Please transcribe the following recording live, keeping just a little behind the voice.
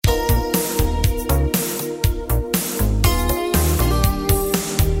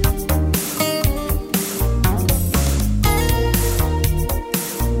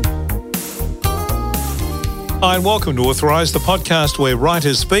Hi and welcome to Authorised, the podcast where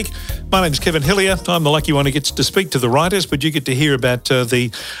writers speak. My name's Kevin Hillier. I'm the lucky one who gets to speak to the writers, but you get to hear about the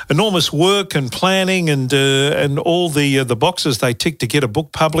enormous work and planning and all the boxes they tick to get a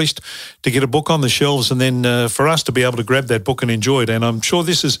book published, to get a book on the shelves, and then for us to be able to grab that book and enjoy it. And I'm sure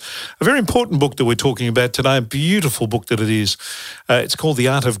this is a very important book that we're talking about today, a beautiful book that it is. It's called The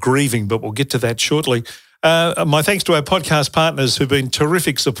Art of Grieving, but we'll get to that shortly. My thanks to our podcast partners who've been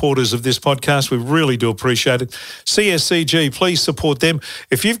terrific supporters of this podcast. We really do appreciate it. CSCG, please support them.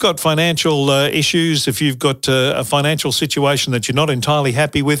 If you've got financial issues, if you've got a financial situation that you're not entirely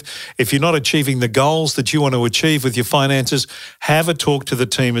happy with, if you're not achieving the goals that you want to achieve with your finances, have a talk to the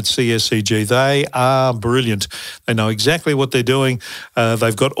team at CSCG. They are brilliant. They know exactly what they're doing.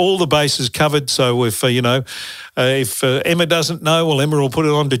 They've got all the bases covered. So if Emma doesn't know, well, Emma will put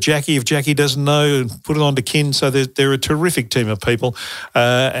it on to Jackie. If Jackie doesn't know, put it on to Kin. So they're a terrific team of people,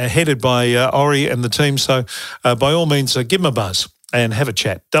 headed by Ori and the team. So by all means, give them a buzz and have a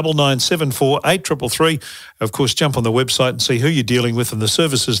chat. 9974 8333. Of course, jump on the website and see who you're dealing with and the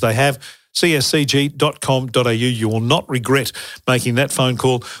services they have. cscg.com.au. You will not regret making that phone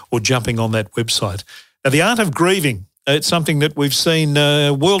call or jumping on that website. Now, The Art of Grieving. It's something that we've seen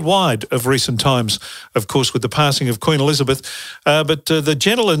worldwide of recent times, of course, with the passing of Queen Elizabeth. But the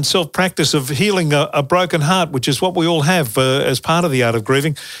gentle and self-practice of healing a broken heart, which is what we all have as part of The Art of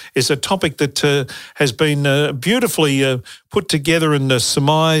Grieving, is a topic that has been beautifully put together and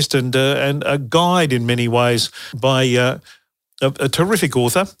surmised and a guide in many ways by a terrific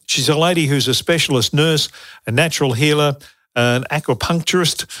author. She's a lady who's a specialist nurse, a natural healer, an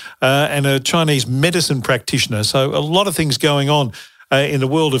acupuncturist, and a Chinese medicine practitioner. So a lot of things going on in the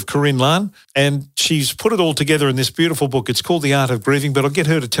world of Corinne Lan, and she's put it all together in this beautiful book. It's called The Art of Grieving, but I'll get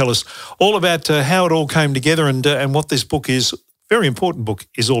her to tell us all about how it all came together and what this book is, very important book,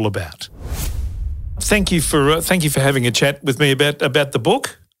 is all about. Thank you for having a chat with me about the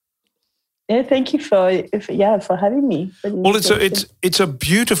book. Yeah, thank you for having me. Well, it's a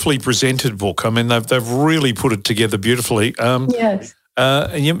beautifully presented book. I mean, they've really put it together beautifully. Yes.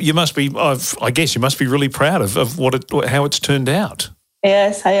 And you must be. I guess you must be really proud of how it's turned out.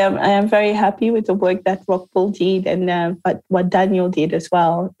 Yes, I am. I am very happy with the work that Rockpool did and what Daniel did as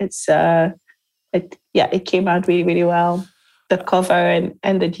well. It came out really, really well. The cover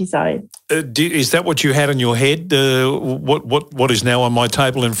and the design. Is that what you had in your head? What is now on my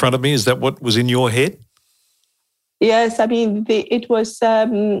table in front of me? Is that what was in your head? Yes, I mean it was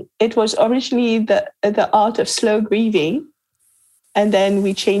originally the art of slow grieving, and then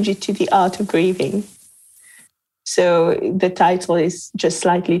we changed it to The Art of Grieving. So the title is just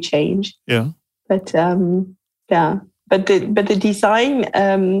slightly changed. Yeah. But But the design,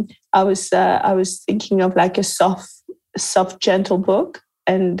 I was thinking of like a soft, gentle book,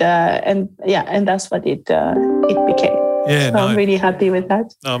 and that's what it became. Yeah, so I'm really happy with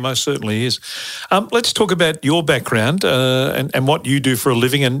that. No, most certainly is. Let's talk about your background and what you do for a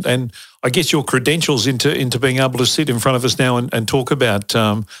living, and I guess your credentials into being able to sit in front of us now and talk about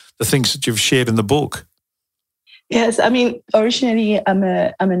the things that you've shared in the book. Yes, I mean, originally I'm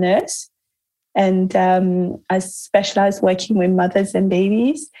a nurse, and I specialize working with mothers and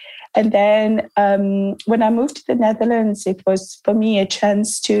babies. And then when I moved to the Netherlands, it was for me a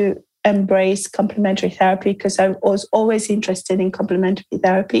chance to embrace complementary therapy because I was always interested in complementary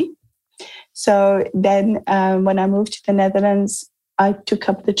therapy. So then when I moved to the Netherlands, I took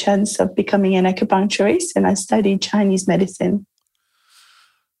up the chance of becoming an acupuncturist, and I studied Chinese medicine.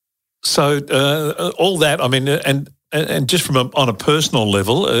 So all that, I mean, and just on a personal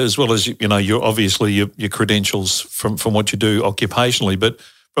level, as well as you're obviously your credentials from what you do occupationally, but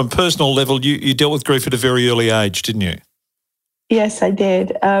from a personal level, you dealt with grief at a very early age, didn't you? Yes, I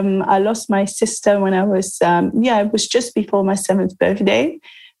did. I lost my sister when I was, it was just before my 7th birthday.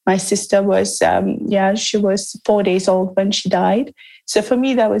 My sister was, she was 4 days old when she died. So for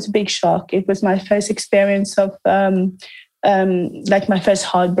me, that was a big shock. It was my first experience of, like my first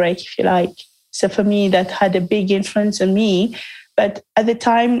heartbreak, if you like. So for me, that had a big influence on me. But at the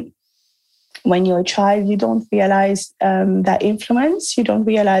time, when you're a child, you don't realize that influence. You don't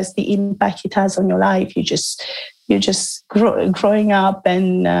realize the impact it has on your life. You're just growing up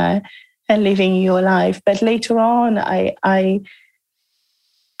and living your life. But later on, I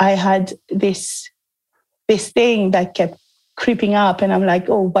had this thing that kept creeping up, and I'm like,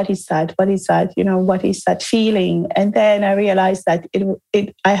 oh, what is that? What is that? What is that feeling? And then I realized that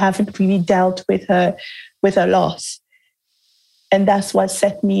I haven't really dealt with her loss, and that's what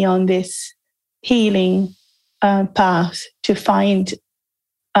set me on this healing path to find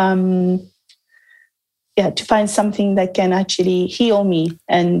something that can actually heal me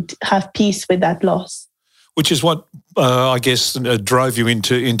and have peace with that loss. Which is what I guess drove you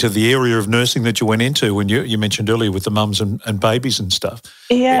into the area of nursing that you went into when you mentioned earlier with the mums and babies and stuff.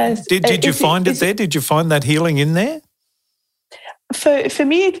 Yes. Did you find it there? Did you find that healing in there? For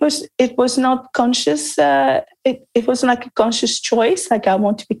me, it was not conscious. It wasn't like a conscious choice. Like I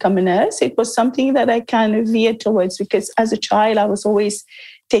want to become a nurse. It was something that I kind of veered towards because as a child, I was always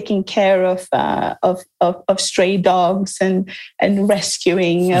taking care of stray dogs and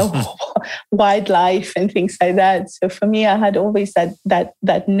rescuing wildlife and things like that. So for me, I had always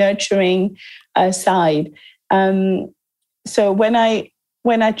that nurturing side. So when I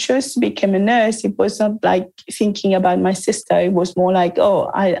chose to become a nurse, it was not like thinking about my sister. It was more like, oh,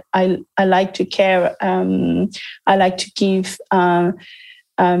 I like to care. I like to give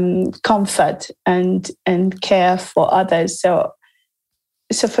comfort and care for others.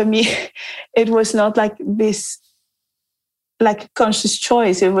 So for me, it was not like this, like a conscious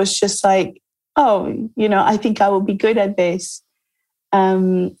choice. It was just like, oh, I think I will be good at this.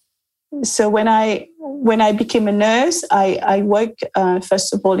 So when I became a nurse, I worked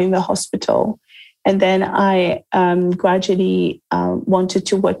first of all in the hospital, and then I gradually wanted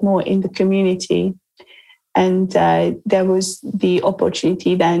to work more in the community. And there was the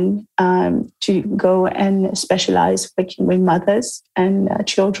opportunity then to go and specialize working with mothers and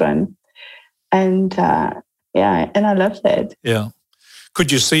children. And and I loved it. Yeah.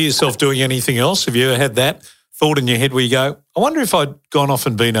 Could you see yourself doing anything else? Have you ever had that thought in your head where you go, I wonder if I'd gone off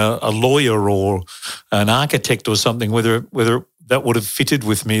and been a lawyer or an architect or something, whether that would have fitted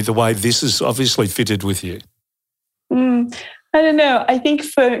with me the way this has obviously fitted with you? I don't know. I think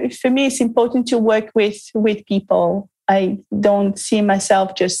for me, it's important to work with people. I don't see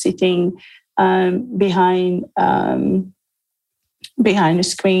myself just sitting behind a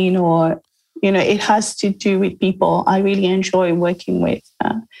screen, or it has to do with people. I really enjoy working with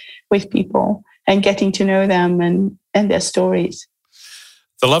people and getting to know them and their stories.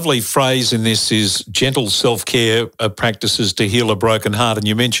 The lovely phrase in this is gentle self-care practices to heal a broken heart, and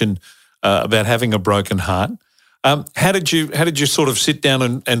you mentioned about having a broken heart. How did you sort of sit down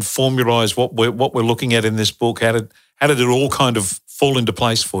and formulise what we're looking at in this book? How did it all kind of fall into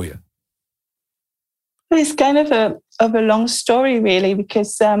place for you? It's kind of a long story, really,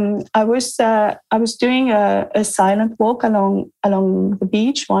 because I was doing a silent walk along the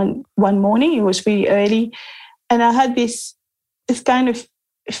beach one morning. It was really early, and I had this kind of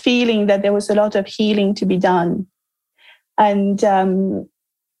feeling that there was a lot of healing to be done, and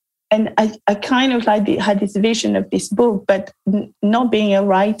I kind of had this vision of this book, but not being a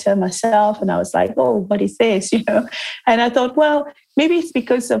writer myself. And I was like, oh, what is this? And I thought, well, maybe it's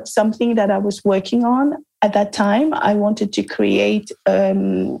because of something that I was working on at that time. I wanted to create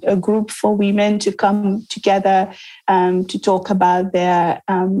a group for women to come together to talk about their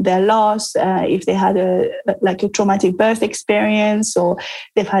loss, if they had a traumatic birth experience or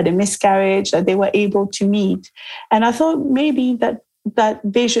they've had a miscarriage, that they were able to meet. And I thought maybe that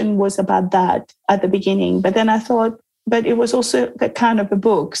vision was about that at the beginning. But then I thought, but it was also that kind of a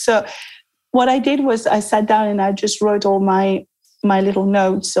book. So what I did was I sat down and I just wrote all my little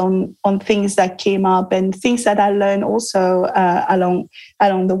notes on things that came up and things that I learned also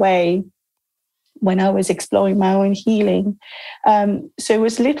along the way when I was exploring my own healing. So it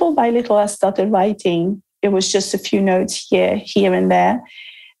was little by little I started writing. It was just a few notes here and there.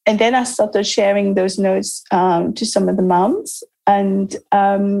 And then I started sharing those notes to some of the mums. And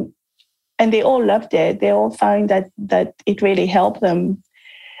they all loved it. They all found that it really helped them.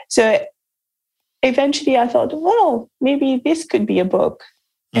 So eventually I thought, well, maybe this could be a book,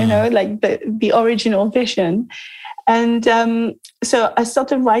 like the original vision. And so I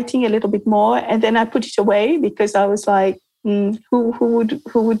started writing a little bit more, and then I put it away because I was like, who would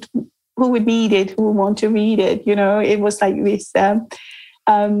need it? Who would want to read it? It was like this,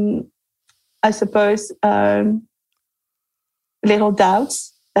 I suppose, little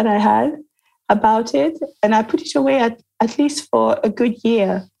doubts that I had about it, and I put it away at least for a good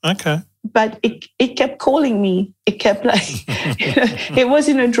year. Okay. But it kept calling me. It kept it was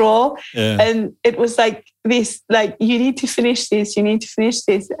in a drawer, and it was like this, like, you need to finish this, you need to finish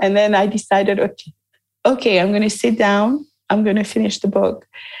this. And then I decided, okay, I'm going to sit down, I'm going to finish the book.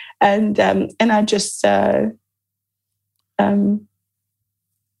 And I just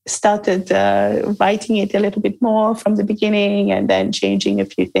started writing it a little bit more from the beginning, and then changing a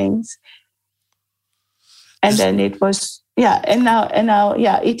few things. And then it was, and now,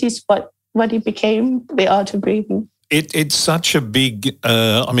 it is what it became, The Art of Grieving. It's such a big,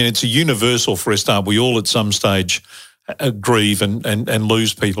 it's a universal for a start. We all at some stage grieve and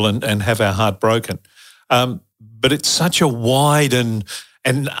lose people and have our heart broken. But it's such a wide and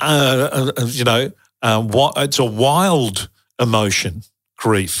It's a wild emotion,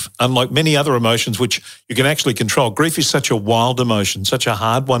 grief, unlike many other emotions which you can actually control. Grief is such a wild emotion, such a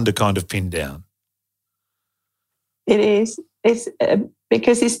hard one to kind of pin down. It is. It's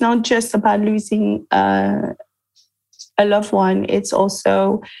because it's not just about losing a loved one. It's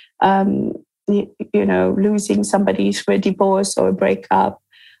also, losing somebody through a divorce or a breakup,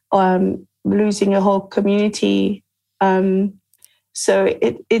 losing a whole community. So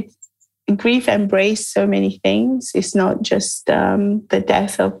it grief embraces so many things. It's not just the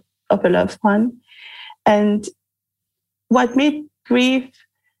death of a loved one. And what made grief,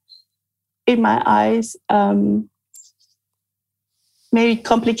 in my eyes, maybe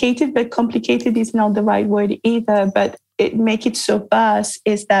complicated, but complicated is not the right word either, but it make it so vast,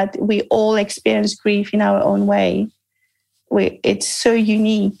 is that we all experience grief in our own way. It's so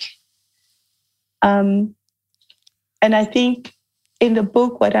unique. And I think in the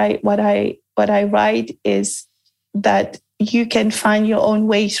book, what I write is that you can find your own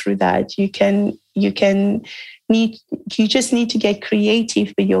way through that. You just need to get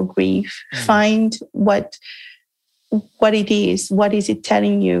creative with your grief. Find what it is. What is it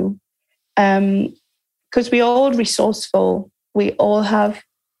telling you? Because we're all resourceful. We all have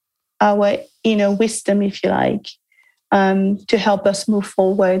our inner wisdom, if you like, to help us move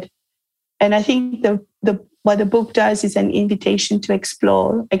forward. And I think what the book does is an invitation to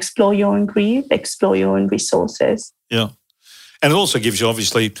explore your own grief, explore your own resources. Yeah. And it also gives you,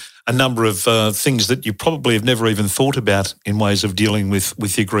 obviously, a number of things that you probably have never even thought about in ways of dealing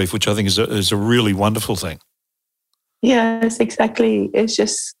with your grief, which I think is a really wonderful thing. Yes, exactly. It's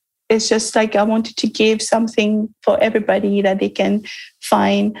just like I wanted to give something for everybody that they can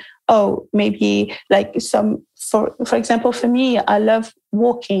find. Oh, maybe like for example, for me, I love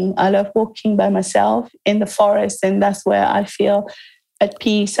walking. I love walking by myself in the forest, and that's where I feel at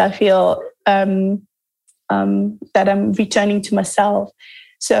peace. I feel that I'm returning to myself.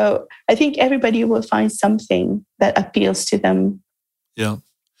 So I think everybody will find something that appeals to them. Yeah.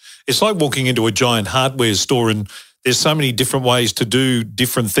 It's like walking into a giant hardware store, and there's so many different ways to do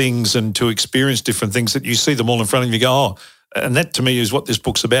different things and to experience different things that you see them all in front of you and you go, oh, and that to me is what this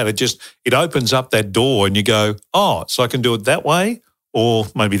book's about. It opens up that door and you go, oh, so I can do it that way, or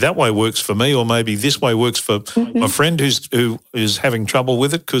maybe that way works for me, or maybe this way works for my friend who is having trouble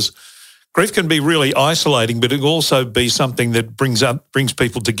with it, because grief can be really isolating, but it can also be something that brings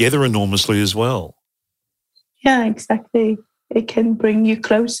people together enormously as well. Yeah, exactly. It can bring you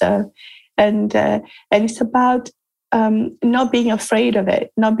closer, and it's about not being afraid of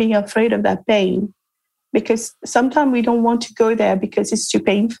it, not being afraid of that pain, because sometimes we don't want to go there because it's too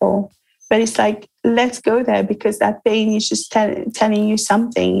painful. But it's like, let's go there because that pain is just telling you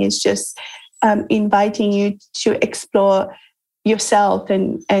something. It's just inviting you to explore yourself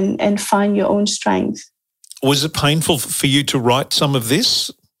and find your own strength. Was it painful for you to write some of this?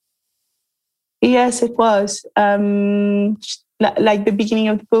 Yes, it was. Like the beginning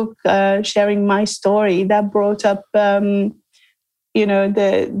of the book, sharing my story, that brought up, the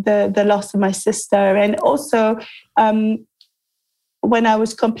loss of my sister. And also, when I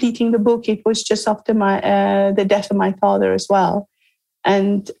was completing the book, it was just after the death of my father as well.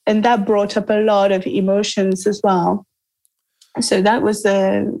 And that brought up a lot of emotions as well. So that was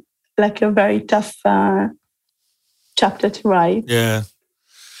a very tough chapter to write. Yeah.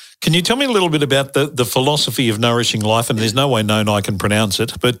 Can you tell me a little bit about the philosophy of nourishing life? And there's no way known I can pronounce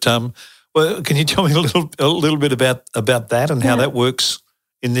it, but can you tell me a little bit about that and how that works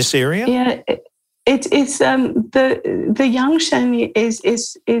in this area? Yeah, it's the Yang Shen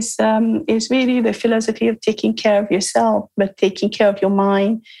is really the philosophy of taking care of yourself, but taking care of your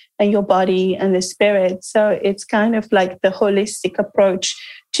mind and your body and the spirit. So it's kind of like the holistic approach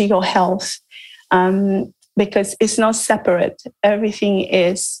to your health. Because it's not separate. Everything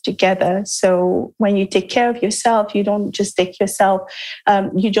is together. So when you take care of yourself, you don't just take care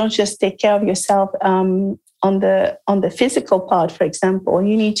of yourself on the physical part, for example.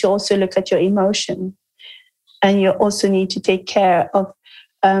 You need to also look at your emotion, and you also need to take care of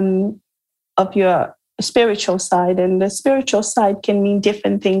your spiritual side. And the spiritual side can mean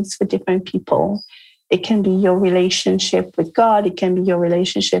different things for different people. It can be your relationship with God. It can be your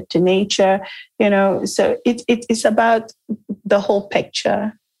relationship to nature, So it's about the whole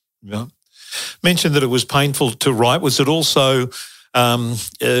picture. Yeah. Mentioned that it was painful to write. Was it also,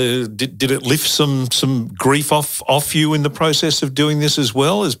 did it lift some grief off you in the process of doing this as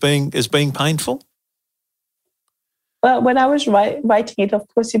well as being painful? Well, when I was writing it, of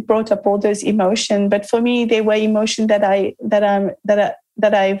course, it brought up all those emotions. But for me, they were emotions that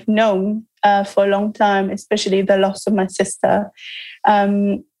I've known for a long time, especially the loss of my sister.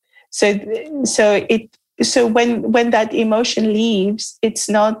 So when that emotion leaves, it's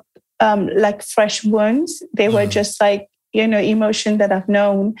not like fresh wounds. They were just like, emotion that I've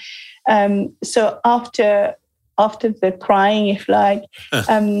known. So after the crying, if like,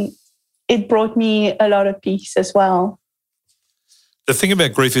 it brought me a lot of peace as well. The thing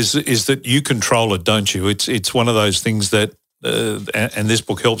about grief is that you control it, don't you? It's one of those things that, and this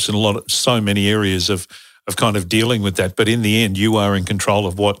book helps in so many areas of kind of dealing with that. But in the end, you are in control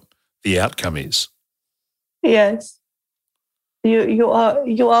of what the outcome is. Yes, you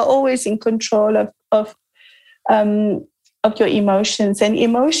are always in control of your emotions, and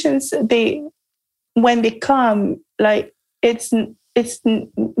emotions, when they come, like it's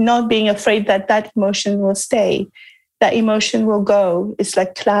not being afraid that emotion will stay. That emotion will go. It's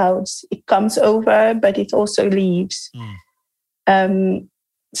like clouds. It comes over, but it also leaves.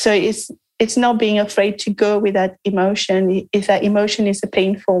 So it's not being afraid to go with that emotion. If that emotion is a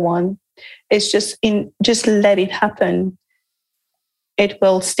painful one, it's just let it happen. It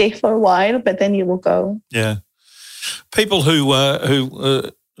will stay for a while, but then it will go. Yeah. People who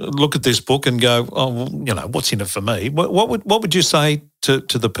look at this book and go, oh, well, what's in it for me? What would you say to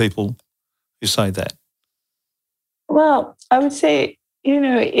the people who say that? Well, I would say,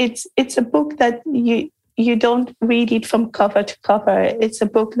 it's a book that you don't read it from cover to cover. It's a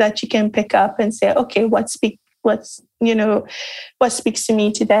book that you can pick up and say, okay, what speaks to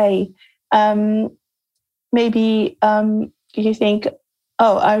me today? Maybe you think,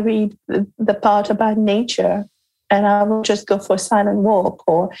 oh, I read the part about nature and I will just go for a silent walk.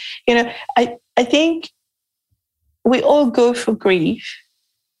 Or, I think we all go through grief,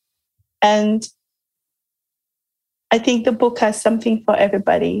 and I think the book has something for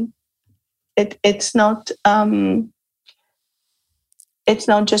everybody. It's not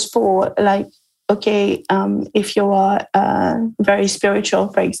just for like, okay, if you are very spiritual,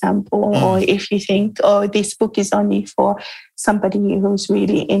 for example, or if you think, oh, this book is only for somebody who's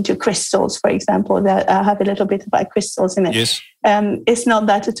really into crystals, for example, that have a little bit about crystals in it. Yes. It's not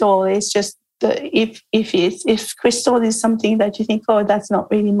that at all. It's just if crystal is something that you think, oh, that's not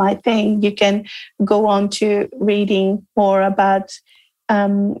really my thing, you can go on to reading more about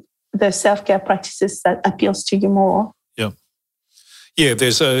the self-care practices that appeals to you more. Yeah. Yeah,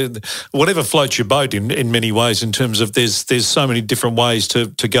 there's whatever floats your boat in many ways, in terms of there's so many different ways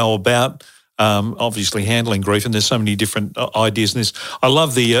to go about obviously handling grief, and there's so many different ideas in this. I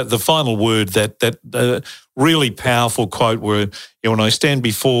love the final word, that really powerful quote where, when I stand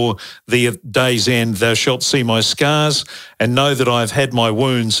before thee at day's end, thou shalt see my scars and know that I've had my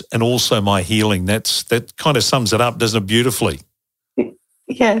wounds and also my healing. That kind of sums it up, doesn't it, beautifully?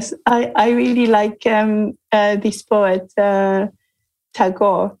 Yes, I really like this poet,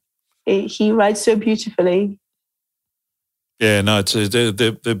 Tagore. He writes so beautifully. Yeah, no,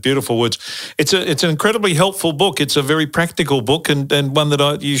 they're beautiful words. It's an incredibly helpful book. It's a very practical book, and one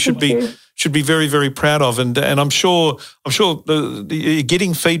that you should be very, very proud of. And I'm sure you're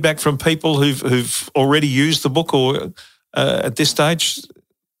getting feedback from people who've already used the book, or at this stage.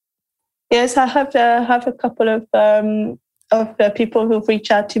 Yes, I have a couple of people who've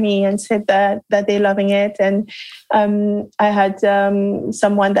reached out to me and said that they're loving it. And I had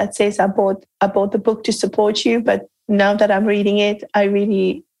someone that says, I bought the book to support you, but now that I'm reading it, I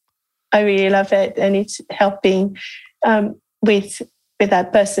really love it, and it's helping with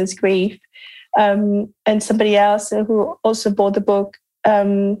that person's grief. And somebody else who also bought the book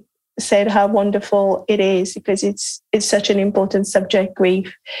said how wonderful it is, because it's such an important subject,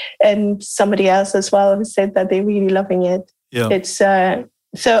 grief. And somebody else as well said that they're really loving it. Yeah. It's so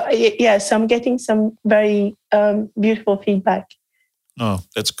I'm getting some very beautiful feedback. Oh,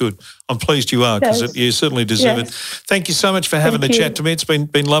 that's good. I'm pleased you are, because you certainly deserve it. Thank you so much for having a chat to me. It's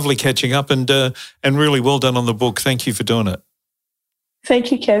been lovely catching up, and really well done on the book. Thank you for doing it.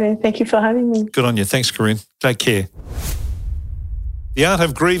 Thank you, Kevin. Thank you for having me. Good on you. Thanks, Corinne. Take care. The Art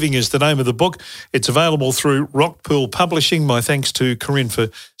of Grieving is the name of the book. It's available through Rockpool Publishing. My thanks to Corinne for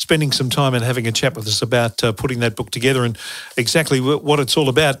spending some time and having a chat with us about putting that book together and exactly what it's all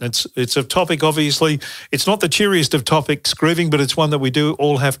about. And it's a topic, obviously, it's not the cheeriest of topics, grieving, but it's one that we do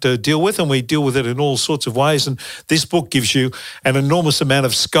all have to deal with, and we deal with it in all sorts of ways. And this book gives you an enormous amount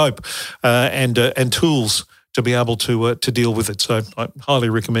of scope and tools to be able to deal with it. So I highly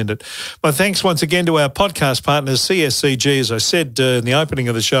recommend it. My thanks once again to our podcast partners, CSCG. As I said in the opening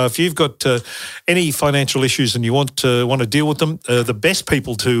of the show, if you've got any financial issues and you want to deal with them, the best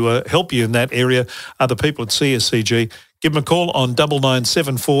people to help you in that area are the people at CSCG. Give them a call on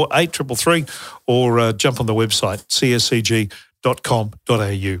 9974 833 or jump on the website, cscg.com.au.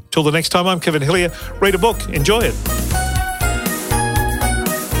 Till the next time, I'm Kevin Hillier. Read a book. Enjoy it.